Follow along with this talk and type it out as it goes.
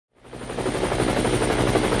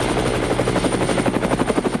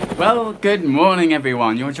Well, good morning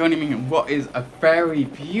everyone. You're joining me in what is a very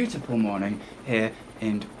beautiful morning here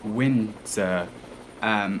in Windsor.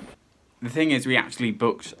 The thing is, we actually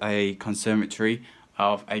booked a conservatory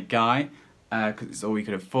of a guy because it's all we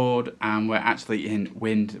could afford, and we're actually in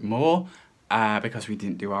Windmore because we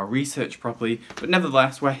didn't do our research properly. But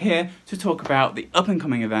nevertheless, we're here to talk about the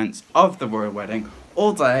up-and-coming events of the royal wedding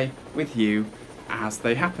all day with you as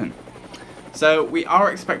they happen. So we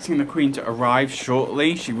are expecting the Queen to arrive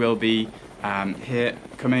shortly. She will be here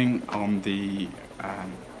coming on the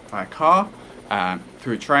by car,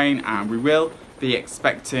 through a train, and we will be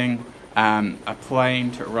expecting a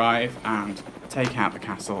plane to arrive and take out the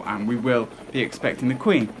castle, and we will be expecting the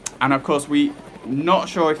Queen. And of course, we're not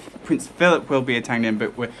sure if Prince Philip will be attending,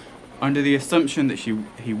 but we're under the assumption that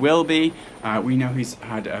he will be. We know he's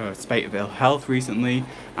had a spate of ill health recently,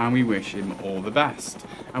 and we wish him all the best.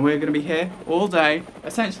 And we're going to be here all day,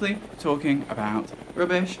 essentially talking about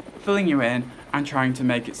rubbish, filling you in, and trying to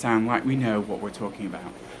make it sound like we know what we're talking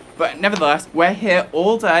about. But nevertheless, we're here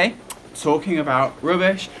all day talking about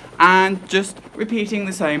rubbish and just repeating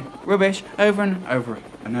the same rubbish over and over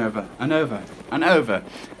and over and over and over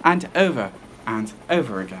and over and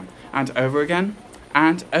over again and over again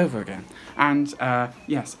and over again and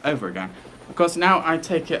yes, over again. Of course, now I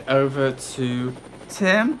take it over to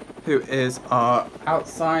Tim, who is our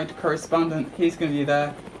outside correspondent. He's going to be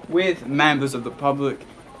there with members of the public,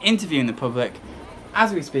 interviewing the public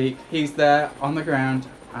as we speak. He's there on the ground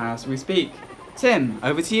as we speak. Tim,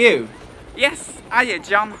 over to you. Yes, hiya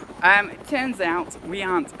John. It turns out we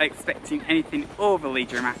aren't expecting anything overly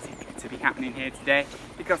dramatic to be happening here today,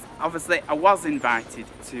 because obviously I was invited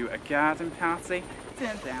to a garden party.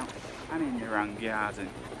 Turns out I'm in the wrong garden.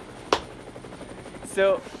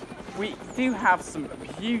 So we do have some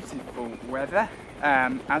beautiful weather,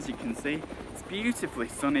 as you can see. It's beautifully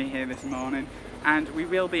sunny here this morning, and we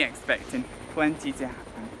will be expecting plenty to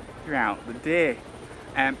happen throughout the day.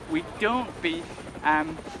 We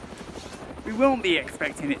won't be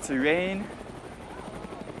expecting it to rain,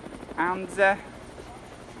 and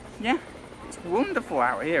yeah, it's wonderful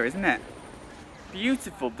out here, isn't it?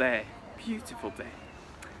 Beautiful day, beautiful day.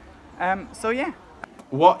 So yeah.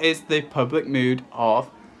 What is the public mood of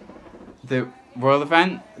the royal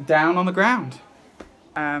event down on the ground?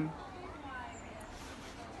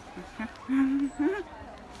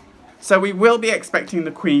 So we will be expecting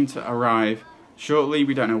the Queen to arrive shortly.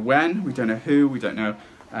 We don't know when, we don't know who, we don't know,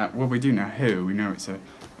 well, we do know who. We know it's a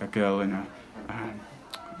girl in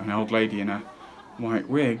an old lady in a white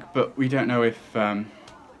wig, but we don't know if, well,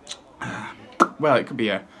 it could be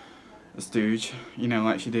a stooge, you know,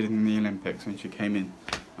 like she did in the Olympics when she came in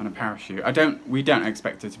on a parachute. We don't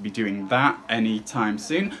expect her to be doing that anytime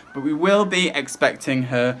soon, but we will be expecting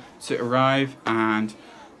her to arrive, and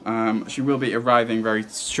she will be arriving very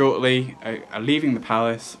shortly, leaving the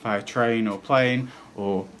palace via train or plane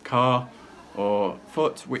or car or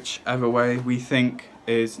foot, whichever way we think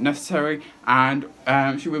is necessary, and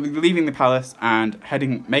she will be leaving the palace and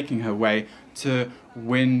making her way to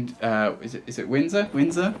is it Windsor?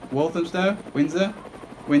 Windsor? Walthamstow? Windsor?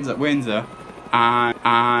 Windsor.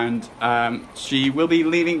 And she will be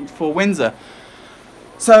leaving for Windsor.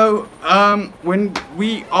 So, when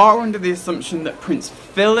we are under the assumption that Prince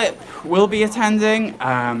Philip will be attending,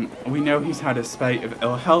 we know he's had a spate of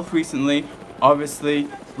ill health recently. Obviously,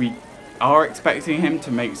 we are expecting him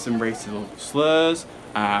to make some racial slurs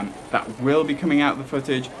that will be coming out of the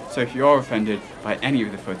footage. So if you are offended by any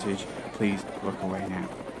of the footage, please look away now.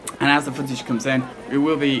 And as the footage comes in, we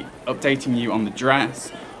will be updating you on the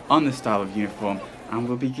dress, on the style of uniform, and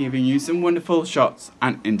we'll be giving you some wonderful shots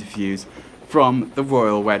and interviews from the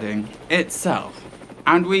royal wedding itself.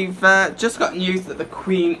 And we've just got news that the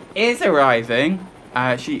Queen is arriving.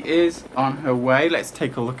 She is on her way. Let's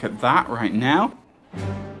take a look at that right now.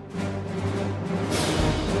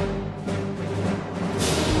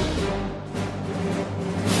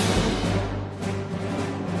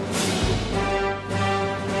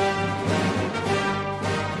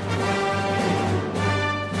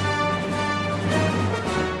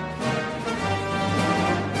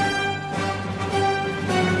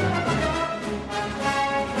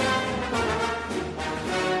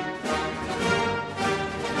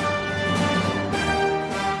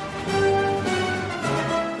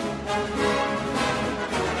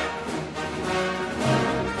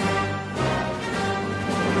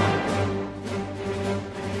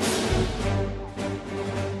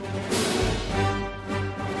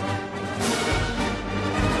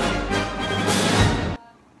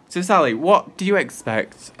 So Sally, what do you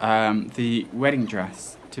expect the wedding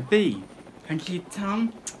dress to be? Thank you,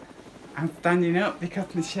 Tom. I'm standing up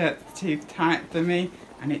because my shirt's too tight for me.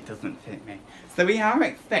 and it doesn't fit me. So we are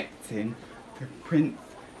expecting the prince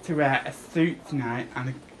to wear a suit tonight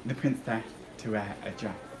and the princess to wear a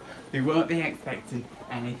dress. We won't be expecting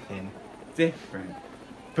anything different.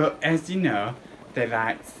 But as you know, they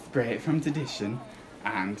like straight from tradition,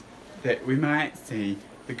 and that we might see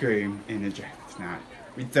the groom in a dress tonight.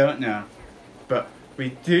 We don't know, but we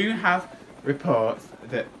do have reports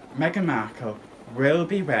that Meghan Markle will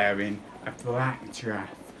be wearing a black dress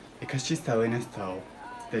because she's selling her soul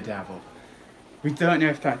to the devil. We don't know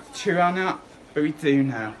if that's true or not, but we do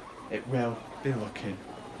know it will be looking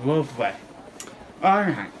lovely.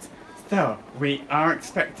 Alright, so we are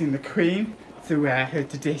expecting the Queen to wear her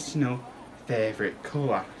traditional favourite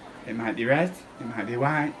colour. It might be red, it might be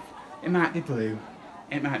white, it might be blue,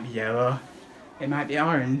 it might be yellow, it might be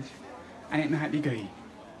orange, and it might be green.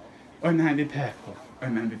 Or it might be purple, or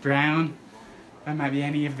it might be brown, or it might be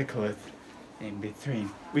any of the colours in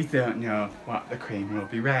between. We don't know what the Queen will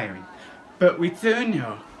be wearing. But we do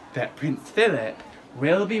know that Prince Philip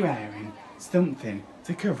will be wearing something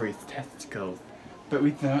to cover his testicles. But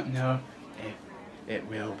we don't know if it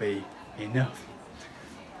will be enough.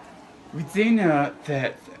 We do know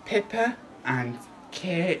that Pippa and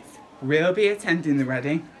Kate will be attending the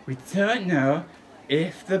wedding. We don't know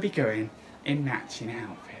if they'll be going in matching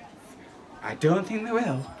outfits. I don't think they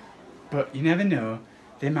will, but you never know.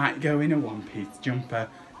 They might go in a one-piece jumper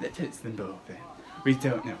that fits them both in. We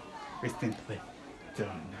don't know. We simply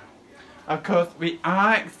don't know. Of course, we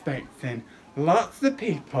are expecting lots of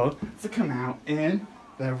people to come out in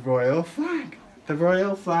the royal flag. The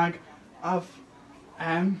royal flag of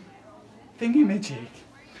thingamajig.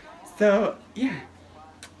 So, yeah.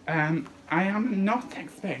 I am not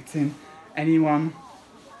expecting anyone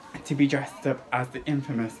to be dressed up as the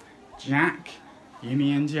infamous Jack,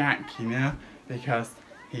 Union Jack, you know, because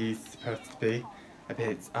he's supposed to be a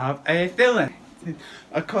bit of a villain.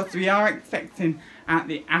 Of course, we are expecting at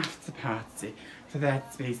the after party for there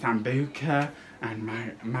to be Sambuca and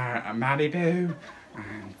Malibu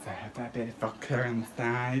and a bit of vodka on the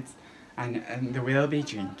sides, and there will be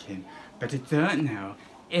drinking. But I don't know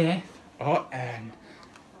if or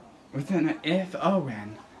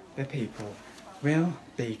when the people will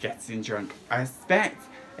be getting drunk. I suspect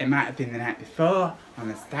it might have been the night before on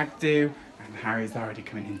the stag do, and Harry's already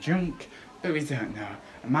coming in drunk, but we don't know.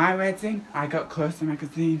 At my wedding, I got Closer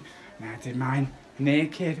magazine, and I did mine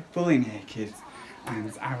naked, fully naked,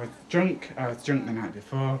 and I was drunk the night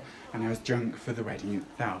before, and I was drunk for the wedding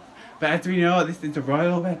itself. But as we know, this is a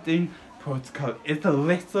royal wedding, protocol is a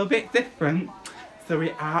little bit different, so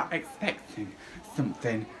we are expecting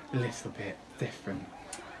something a little bit different.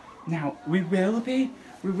 Now, we will be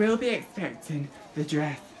expecting the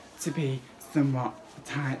dress to be somewhat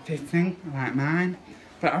tight-fitting, like mine,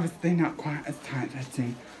 but obviously not quite as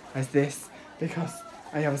tight-fitting as this, because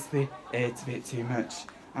I obviously ate a bit too much,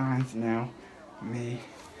 and now my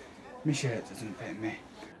shirt doesn't fit me.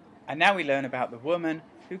 And now we learn about the woman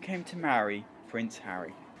who came to marry Prince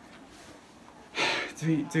Harry.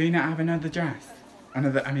 Do we not have another dress?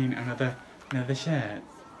 Another shirt?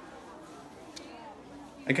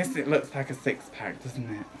 I guess it looks like a six-pack, doesn't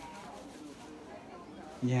it?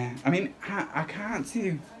 Yeah, I mean, I can't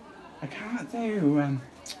do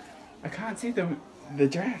the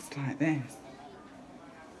dress like this.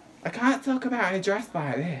 I can't talk about a dress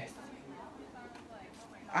like this.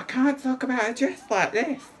 I can't talk about a dress like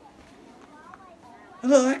this. I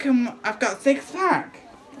look like I've got a six-pack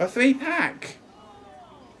or three-pack.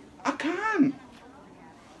 I can't.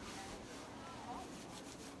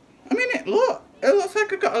 I mean, it looks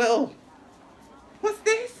like I've got a little... What's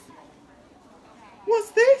this?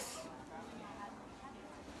 What's this?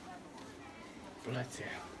 Bloody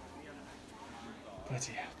hell.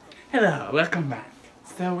 Bloody hell. Hello, welcome back.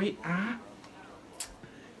 So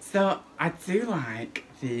I do like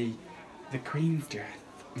the Queen's dress,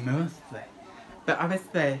 mostly. But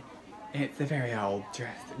obviously, it's a very old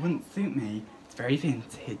dress. It wouldn't suit me. It's very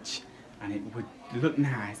vintage. And it would look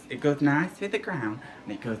nice. It goes nice with the crown,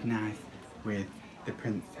 and it goes nice with the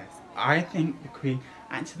princess. I think the Queen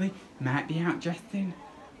actually might be outdressing.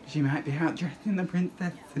 She might be outdressing the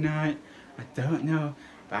princess tonight. I don't know.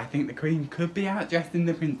 But I think the Queen could be outdressing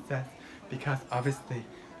the princess, because obviously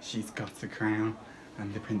she's got a crown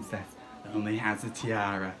and the princess only has a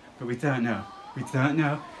tiara. But we don't know. We don't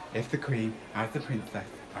know if the Queen has a princess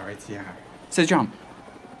or a tiara. So John,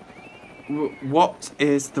 what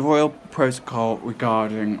is the royal protocol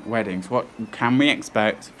regarding weddings? What can we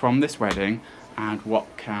expect from this wedding, and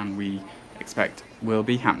what can we expect will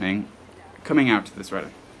be happening coming out of this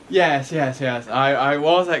wedding? Yes. I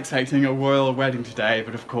was expecting a royal wedding today,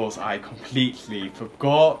 but of course I completely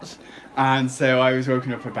forgot. And so I was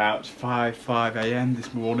woken up about 5 a.m.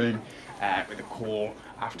 this morning with a call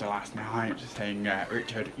after last night saying,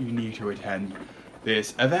 Richard, you need to attend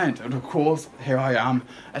this event. And of course, here I am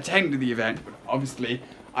attending the event, but obviously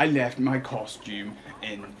I left my costume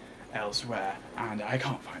in elsewhere and I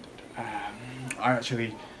can't find it. I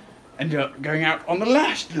actually ended up going out on the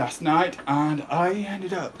lash last night and I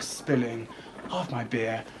ended up spilling half my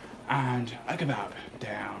beer and a kebab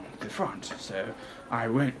down the front. So I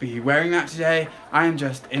won't be wearing that today. I am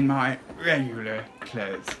just in my regular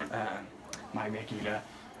clothes, my regular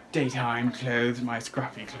daytime clothes, my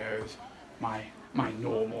scruffy clothes, my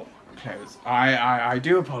normal clothes. I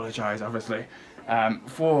do apologise, obviously,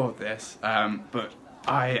 for this, but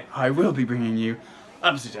I will be bringing you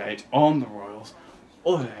up to date on the royals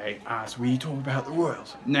all day as we talk about the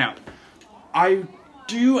royals. Now, I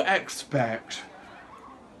do expect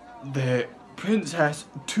the princess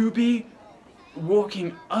to be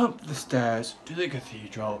walking up the stairs to the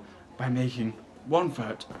cathedral by making one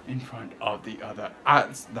foot in front of the other,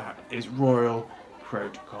 as that is royal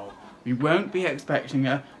protocol. We won't be expecting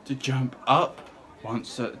her to jump up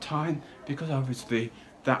once at a time, because obviously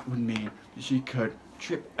that would mean that she could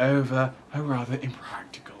trip over her rather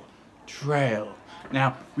impractical trail.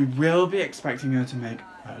 Now, we will be expecting her to make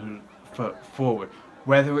a foot forward.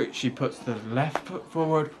 Whether she puts the left foot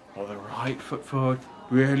forward or the right foot forward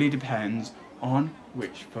really depends on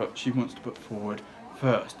which foot she wants to put forward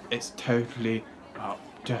first. It's totally up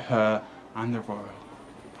to her and the royal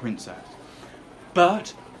princess.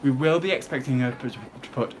 But we will be expecting her to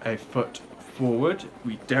put a foot forward.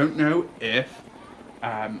 We don't know if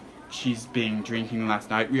she's been drinking last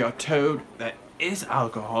night. We are told there is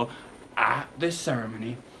alcohol at this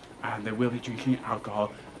ceremony and they will be drinking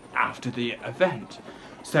alcohol after the event.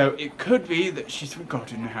 So it could be that she's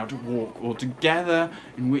forgotten how to walk altogether,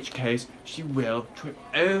 in which case she will trip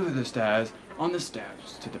over the stairs on the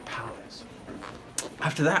steps to the palace.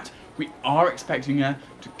 After that, we are expecting her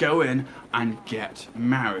to go in and get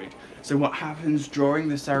married. So what happens during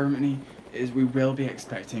the ceremony is we will be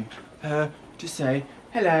expecting her to say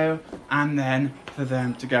hello, and then for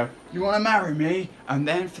them to go, you want to marry me? And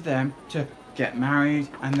then for them to get married,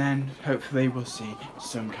 and then hopefully we'll see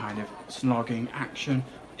some kind of slogging action.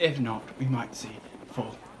 If not, we might see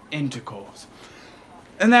full intercourse.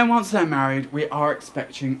 And then once they're married, we are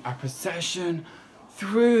expecting a procession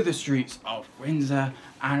through the streets of Windsor,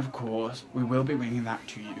 and of course we will be bringing that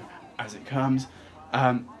to you as it comes.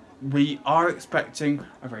 We are expecting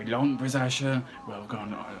a very long procession. We'll go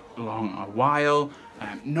along a while.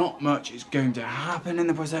 Not much is going to happen in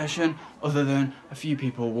the procession other than a few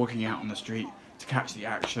people walking out on the street to catch the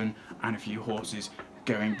action and a few horses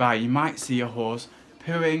going by. You might see a horse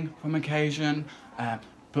pooing from occasion,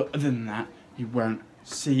 but other than that, you won't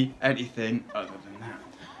see anything other than that.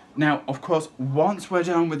 Now, of course, once we're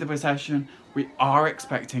done with the procession, we are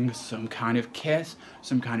expecting some kind of kiss,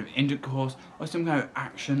 some kind of intercourse, or some kind of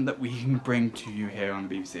action that we can bring to you here on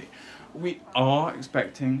the BBC. We are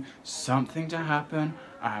expecting something to happen.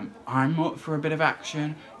 I'm up for a bit of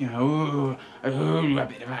action, you know, ooh, a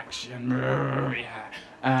bit of action,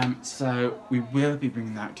 yeah. So we will be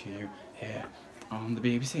bringing that to you here on the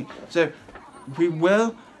BBC. So we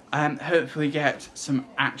will hopefully get some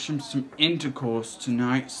action, some intercourse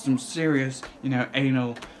tonight, some serious, you know,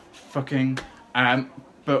 anal fucking,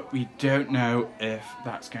 but we don't know if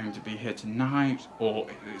that's going to be here tonight or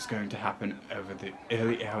if it's going to happen over the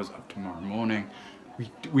early hours of tomorrow morning.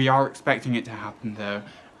 We are expecting it to happen though,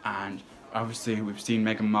 and obviously we've seen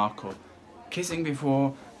Meghan Markle kissing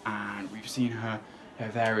before, and we've seen her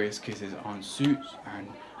various kisses on Suits and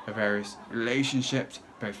her various relationships,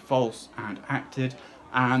 both false and acted,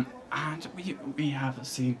 and we have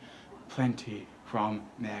seen plenty from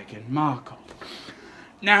Meghan Markle.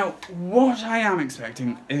 Now, what I am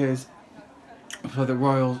expecting is for the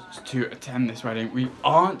royals to attend this wedding. We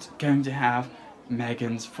aren't going to have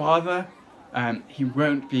Meghan's father. He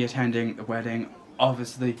won't be attending the wedding,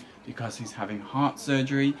 obviously, because he's having heart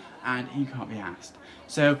surgery and he can't be asked.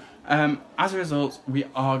 So, as a result, we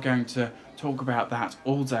are going to talk about that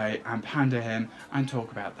all day and pander him, and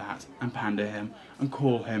talk about that and pander him, and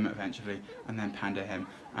call him eventually, and then pander him,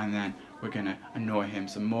 and then we're going to annoy him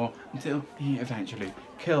some more until he eventually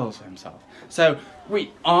kills himself. So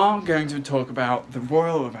we are going to talk about the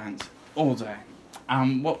royal events all day,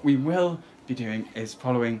 and what we will be doing is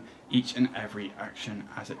following each and every action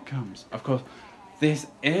as it comes. Of course, this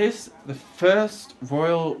is the first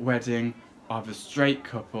royal wedding of a straight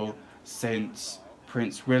couple since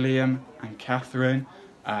Prince William and Catherine.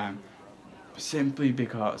 simply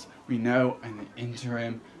because we know in the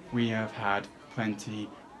interim we have had plenty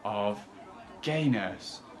of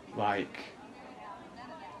gayness, like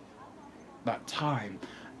that time.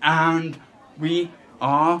 And we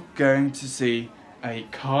are going to see a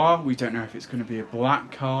car. We don't know if it's going to be a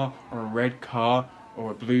black car or a red car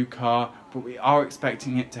or a blue car, but we are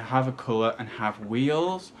expecting it to have a colour and have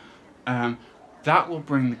wheels. That will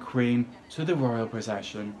bring the Queen to the royal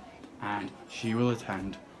procession, and she will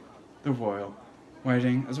attend the royal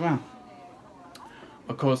wedding as well.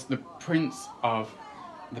 Of course, the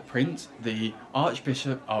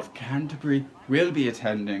Archbishop of Canterbury will be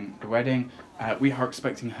attending the wedding. We are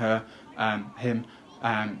expecting him, I don't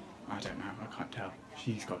know, I can't tell,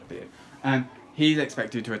 she's got a beard. He's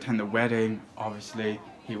expected to attend the wedding. Obviously,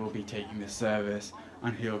 he will be taking the service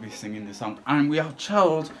and he'll be singing the song. And we are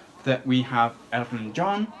told that we have Elton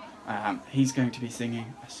John. He's going to be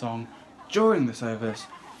singing a song during the service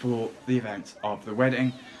for the events of the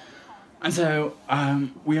wedding. And so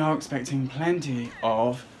we are expecting plenty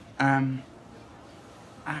of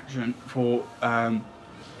action, for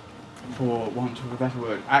want of a better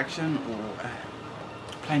word, action, or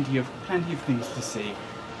plenty of things to see.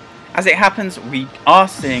 As it happens, we are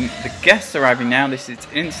seeing the guests arriving now. This is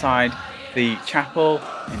inside the chapel,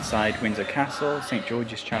 inside Windsor Castle, St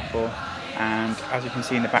George's Chapel, and as you can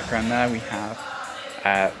see in the background there, we have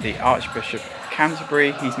the Archbishop of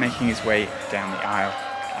Canterbury. He's making his way down the aisle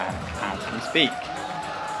as we speak.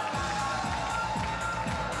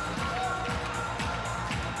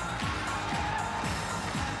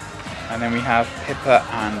 And then we have Pippa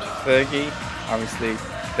and Fergie. Obviously,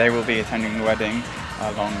 they will be attending the wedding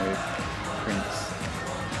along with Prince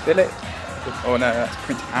Philip. Oh no, that's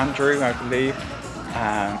Prince Andrew, I believe.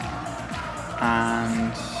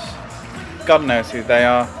 And God knows who they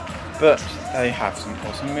are, but they have some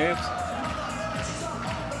awesome moves.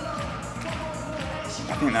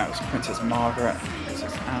 I think that was Princess Margaret,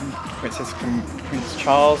 Princess Anne, Prince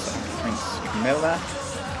Charles, and Prince Camilla.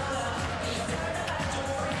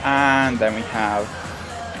 And then we have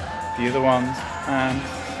the other ones, and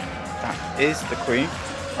that is the Queen,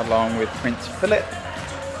 along with Prince Philip.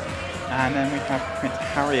 And then we have Prince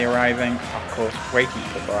Harry arriving, of course, waiting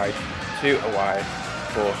for the bride to arrive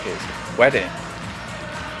for his wedding.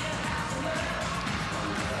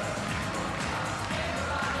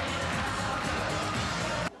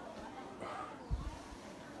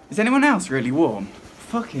 Is anyone else really warm?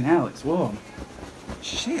 Fucking hell, it's warm.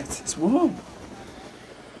 Shit, it's warm.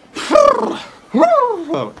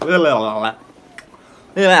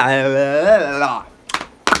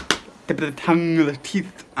 Tip of the tongue, the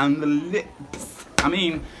teeth, and the lips. I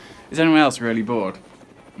mean, is anyone else really bored?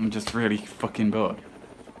 I'm just really fucking bored.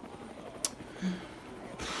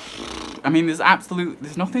 I mean, there's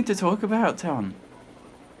nothing to talk about, John.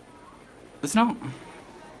 There's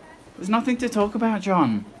nothing to talk about,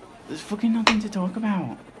 John. There's fucking nothing to talk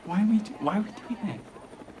about. Why are we doing this?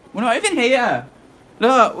 We're not even here.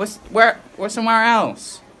 Look, we're somewhere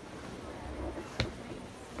else.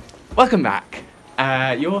 Welcome back.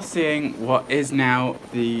 You're seeing what is now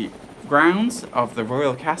the grounds of the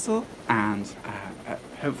royal castle, and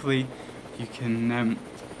hopefully you can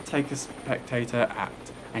take a spectator at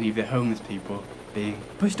any of the homeless people being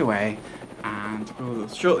pushed away, and we'll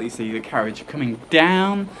shortly see the carriage coming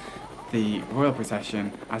down the royal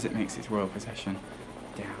procession as it makes its royal procession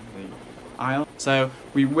down the aisle. So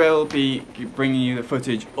we will be bringing you the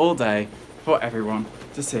footage all day for everyone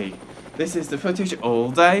to see. This is the footage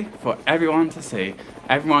all day for everyone to see.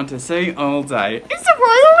 Everyone to see all day. It's a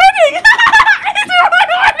royal wedding! It's a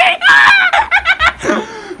royal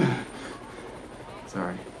wedding!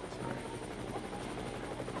 Sorry.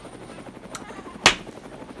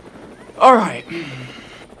 Alright.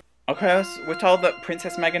 Okay, so we're told that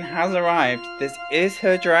Princess Meghan has arrived. This is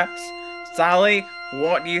her dress. Sally,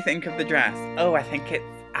 what do you think of the dress? Oh, I think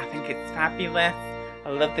it's fabulous. I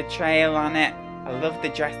love the trail on it. I love the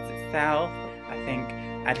dress itself. I think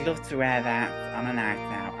I'd love to wear that on a night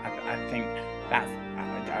out. I think that's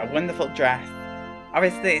a wonderful dress.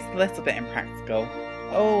 Obviously, it's a little bit impractical.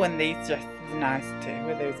 Oh, and these dresses are nice too. Who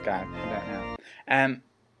are those guys? I don't know.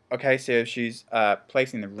 Okay, so she's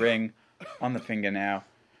placing the ring on the finger now.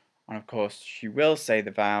 And of course, she will say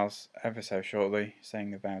the vows ever so shortly.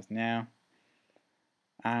 Saying the vows now.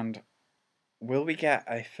 And will we get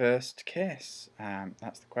a first kiss?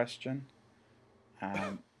 That's the question.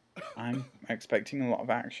 I'm expecting a lot of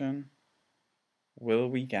action. Will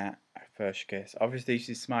we get a first kiss? Obviously,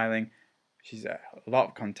 she's smiling. She's a lot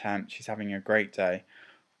of contempt. She's having a great day.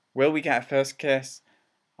 Will we get a first kiss?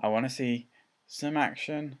 I want to see some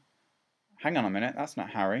action. Hang on a minute. That's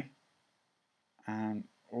not Harry.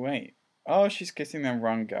 Wait. Oh, she's kissing the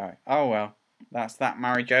wrong guy. Oh well, that's that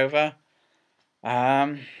marriage over.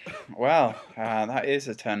 Well, that is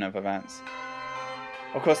a turn of events.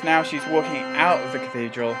 Of course, now she's walking out of the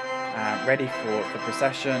cathedral, ready for the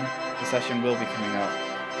procession. The procession will be coming up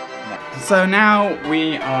next. So now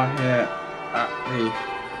we are here at the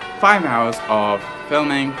 5 hours of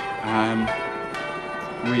filming.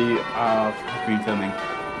 We have been filming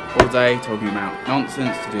all day, talking about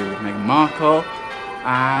nonsense to do with Meghan Markle,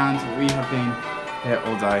 and we have been here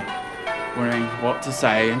all day wondering what to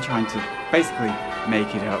say and trying to basically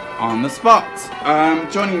make it up on the spot.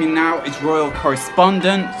 Joining me now is royal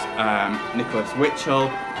correspondent Nicholas Witchell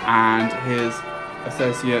and his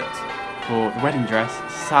associate for the wedding dress,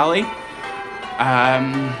 Sally.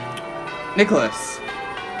 Nicholas,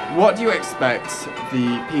 what do you expect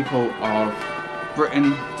the people of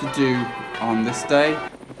Britain to do on this day?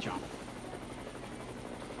 John.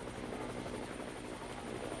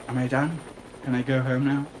 Am I done? Can I go home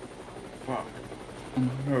now? Fuck.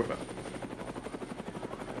 I'm over.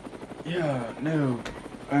 Yeah, no.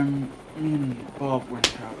 Me and Bob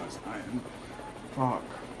went out last night and fuck.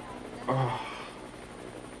 Oh,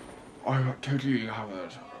 I got totally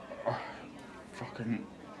hammered. Oh, fucking.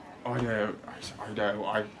 I know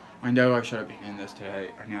I should have been in this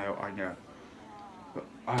today. I know. But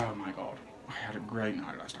oh my god, I had a great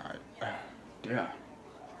night last night. Dear.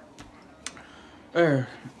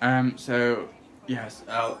 So yes,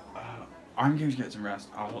 I'm going to get some rest.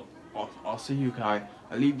 I'll see you, Kai.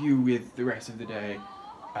 I'll leave you with the rest of the day.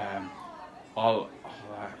 I'll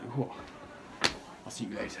see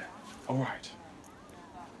you later. All right.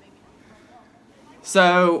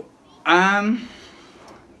 So,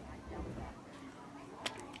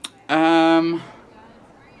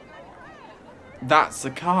 that's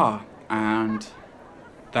the car, and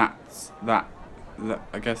that's that.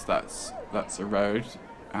 I guess that's a road,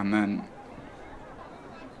 and then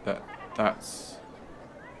that's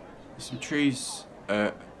some trees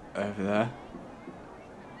over there,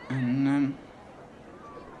 and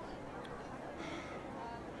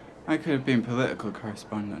I could have been political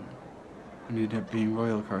correspondent. I ended up being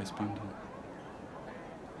royal correspondent.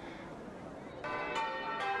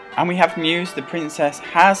 And we have news: the princess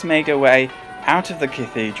has made her way out of the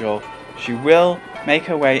cathedral. She will make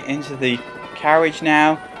her way into the carriage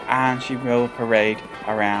now, and she will parade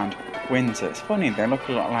around Windsor. It's funny, they look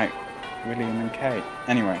a lot like William and Kate.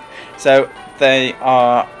 Anyway, so they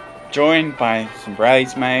are joined by some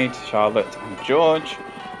bridesmaids, Charlotte and George,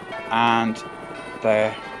 and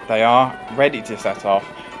they are ready to set off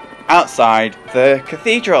outside the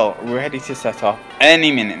cathedral, ready to set off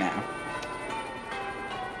any minute now.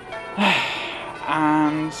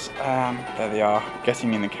 And there they are,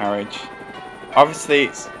 getting in the carriage.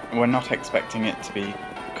 Obviously, we're not expecting it to be a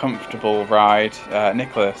comfortable ride.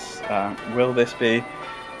 Nicholas, will this be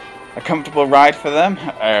a comfortable ride for them?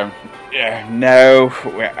 No,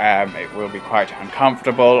 it will be quite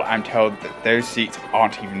uncomfortable. I'm told that those seats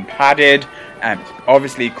aren't even padded. It's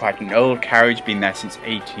obviously quite an old carriage, been there since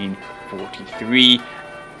 1843.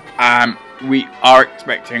 We are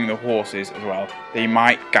expecting the horses as well. They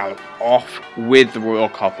might gallop off with the royal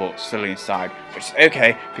couple still inside, which is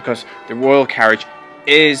okay because the royal carriage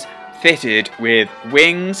is fitted with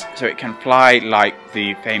wings, so it can fly like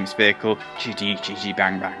the famous vehicle Chitty Chitty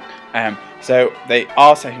Bang Bang. So they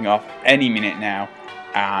are setting off any minute now,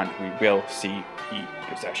 and we will see the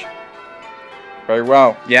procession. Very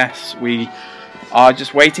well. Yes, we are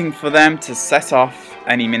just waiting for them to set off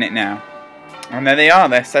any minute now. And there they are,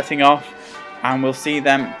 they're setting off, and we'll see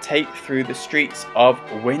them take through the streets of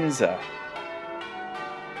Windsor.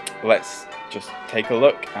 Let's just take a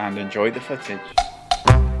look and enjoy the footage.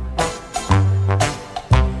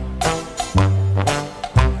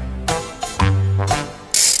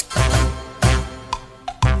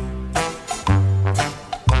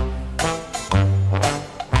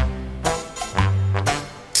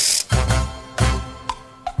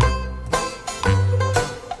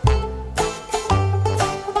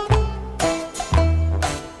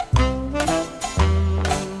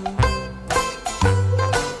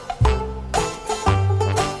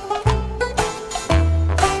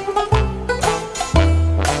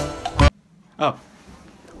 Oh,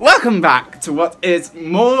 welcome back to what is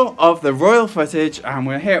more of the royal footage, and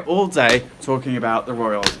we're here all day talking about the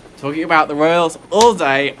royals. Talking about the royals all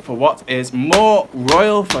day for what is more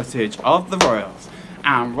royal footage of the royals.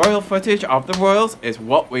 And royal footage of the royals is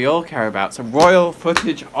what we all care about. So royal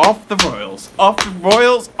footage of the royals. Of the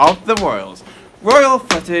royals of the royals. Royal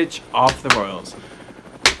footage of the royals.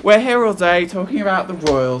 We're here all day talking about the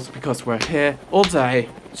royals because we're here all day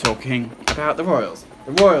talking about the royals. The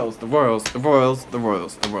The Royals, the Royals, the Royals, the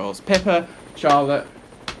Royals, the Royals. Pippa, Charlotte,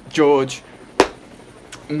 George,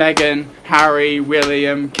 Meghan, Harry,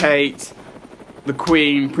 William, Kate, the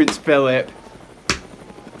Queen, Prince Philip,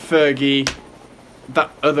 Fergie,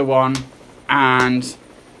 that other one, and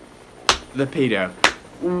the pedo.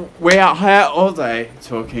 We are here all day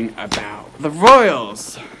talking about the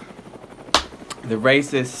Royals. The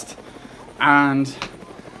racist and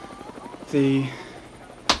the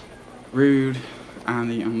rude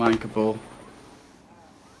and the unlikable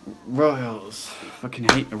Royals. Fucking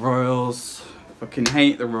hate the Royals. Fucking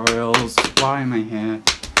hate the Royals. Why am I here?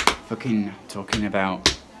 Fucking talking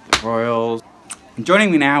about the Royals. And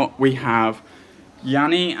joining me now, we have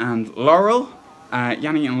Yanni and Laurel.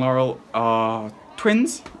 Yanni and Laurel are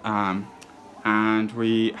twins, and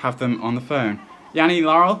we have them on the phone. Yanni,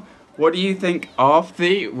 Laurel, what do you think of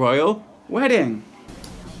the royal wedding?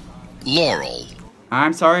 Laurel.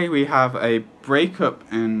 I'm sorry, we have a breakup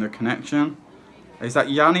in the connection. Is that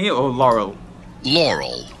Yanni or Laurel?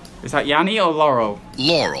 Laurel. Is that Yanni or Laurel?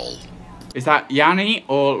 Laurel. Is that Yanni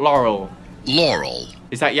or Laurel? Laurel.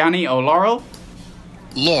 Is that Yanni or Laurel?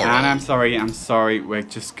 Laurel. And I'm sorry, we're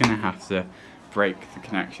just gonna have to break the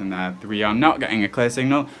connection there. We are not getting a clear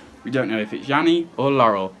signal. We don't know if it's Yanni or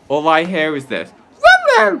Laurel. All I hear is this.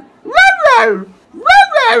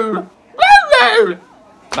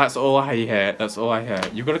 That's all I hear. That's all I hear.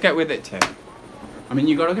 You gotta get with it, Tim. I mean,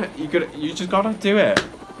 you just gotta do it.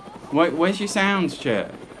 Where's your sound shit?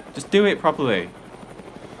 Just do it properly.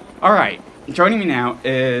 All right. Joining me now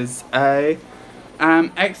is a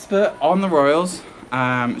expert on the royals.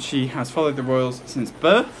 She has followed the royals since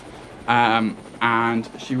birth, and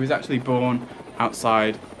she was actually born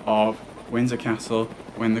outside of Windsor Castle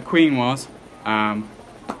when the Queen was,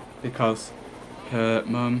 because her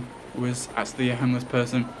mum was actually a homeless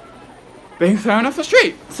person being thrown off the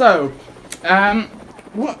street. So,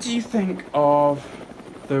 what do you think of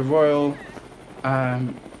the royal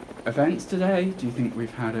events today? Do you think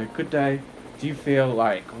we've had a good day? Do you feel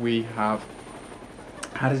like we have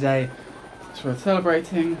had a day that's worth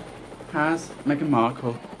celebrating? Has Meghan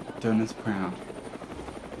Markle done us proud?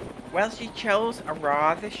 Well, she chose a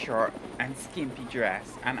rather short and skimpy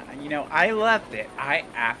dress, and you know, I loved it. I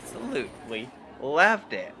absolutely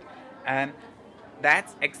loved it. And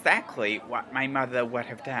that's exactly what my mother would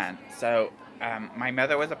have done. So, my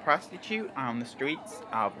mother was a prostitute on the streets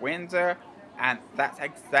of Windsor, and that's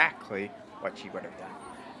exactly what she would have done.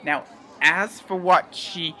 Now, as for what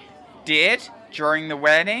she did during the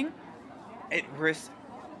wedding, it was,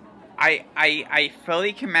 I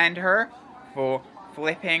fully commend her for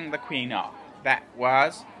flipping the Queen off. That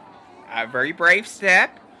was a very brave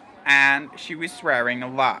step, and she was swearing a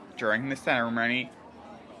lot during the ceremony,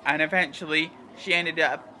 and eventually she ended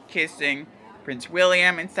up kissing Prince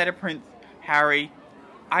William instead of Prince Harry.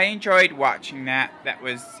 I enjoyed watching that. That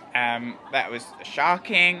was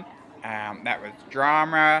shocking. That was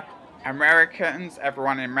drama. Americans,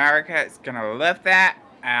 everyone in America is gonna love that.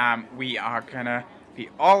 We are gonna be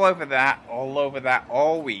all over that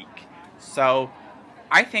all week. So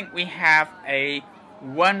I think we have a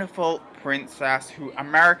wonderful princess who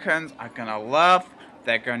Americans are gonna love.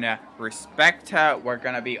 They're gonna respect her. We're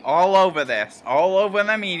gonna be all over this, all over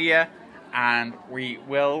the media, and we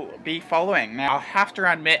will be following. Now, I'll have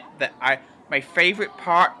to admit that my favorite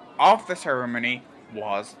part of the ceremony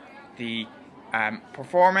was the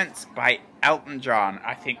performance by Elton John.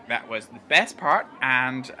 I think that was the best part,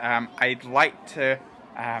 and I'd love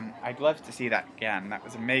to see that again. That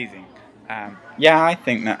was amazing. Yeah, I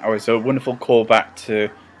think that was a wonderful callback to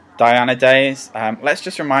Diana days. Let's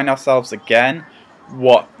just remind ourselves again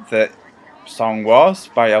what the song was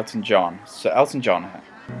by Elton John. So Elton John.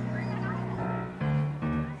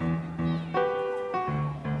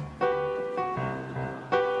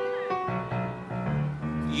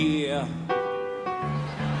 Yeah.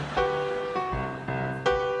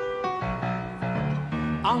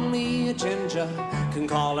 Only a ginger can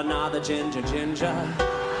call another ginger ginger.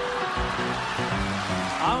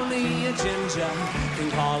 Only a ginger can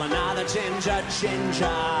call another ginger ginger.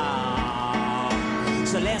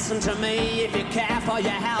 So listen to me if you care for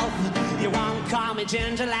your health. You won't call me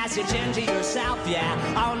ginger unless you're ginger yourself. Yeah,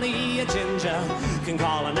 only a ginger can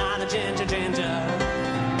call another ginger ginger.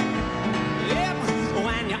 Yep,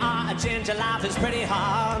 when you are a ginger, life is pretty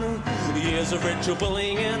hard. Years of ritual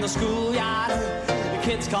bullying in the schoolyard. The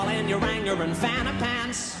kids calling you Ranger and Fanny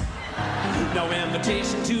Pants. No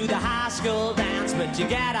invitation to the high school dance, but you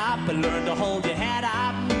get up and learn to hold your head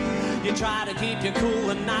up. You try to keep you cool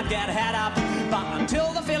and not get head up, but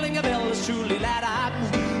until the feeling of ill is truly let up,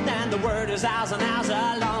 then the word is ours and ours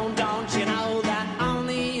alone. Don't you know that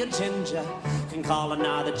only a ginger can can call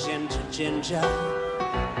another ginger ginger.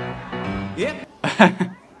 Yep.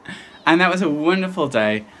 And that was a wonderful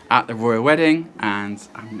day at the royal wedding, and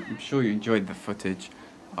I'm sure you enjoyed the footage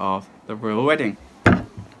of the royal wedding.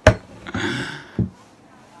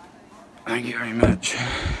 Thank you very much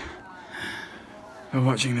for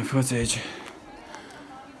watching the footage.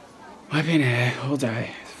 I've been here all day.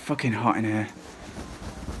 It's fucking hot in here.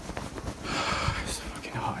 It's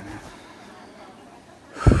fucking hot in here.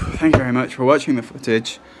 Thank you very much for watching the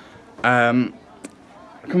footage. Can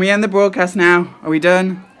we end the broadcast now? Are we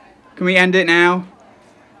done? Can we end it now?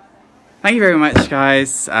 Thank you very much,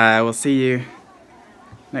 guys. We'll see you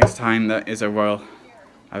next time there is a royal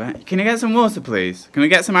event. Can I get some water, please? Can I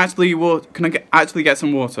get some actually get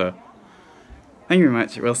some water? Thank you very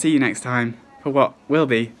much. We'll see you next time for what will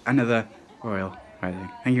be another royal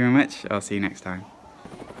wedding. Thank you very much. I'll see you next time.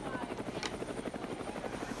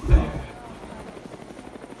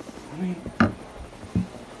 I mean,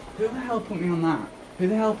 who the hell put me on that? Who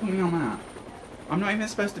the hell put me on that? I'm not even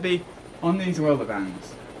supposed to be on these royal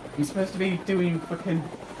events. I'm supposed to be doing fucking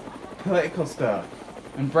political stuff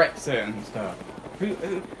and Brexit and stuff. Who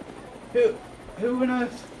on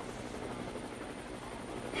earth?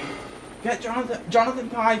 Get Jonathan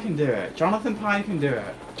Pye can do it. Jonathan Pye can do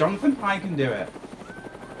it. Jonathan Pye can do it.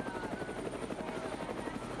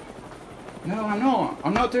 No, I'm not.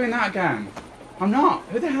 I'm not doing that again. I'm not.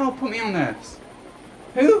 Who the hell put me on this?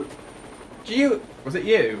 Who? You? Was it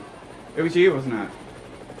you? It was you, wasn't it?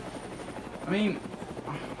 I mean,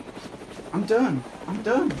 I'm done. I'm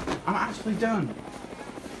done. I'm actually done.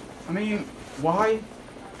 I mean, why?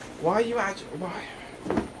 Why are you actually? Why?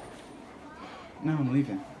 No, I'm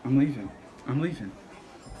leaving. I'm leaving. I'm leaving.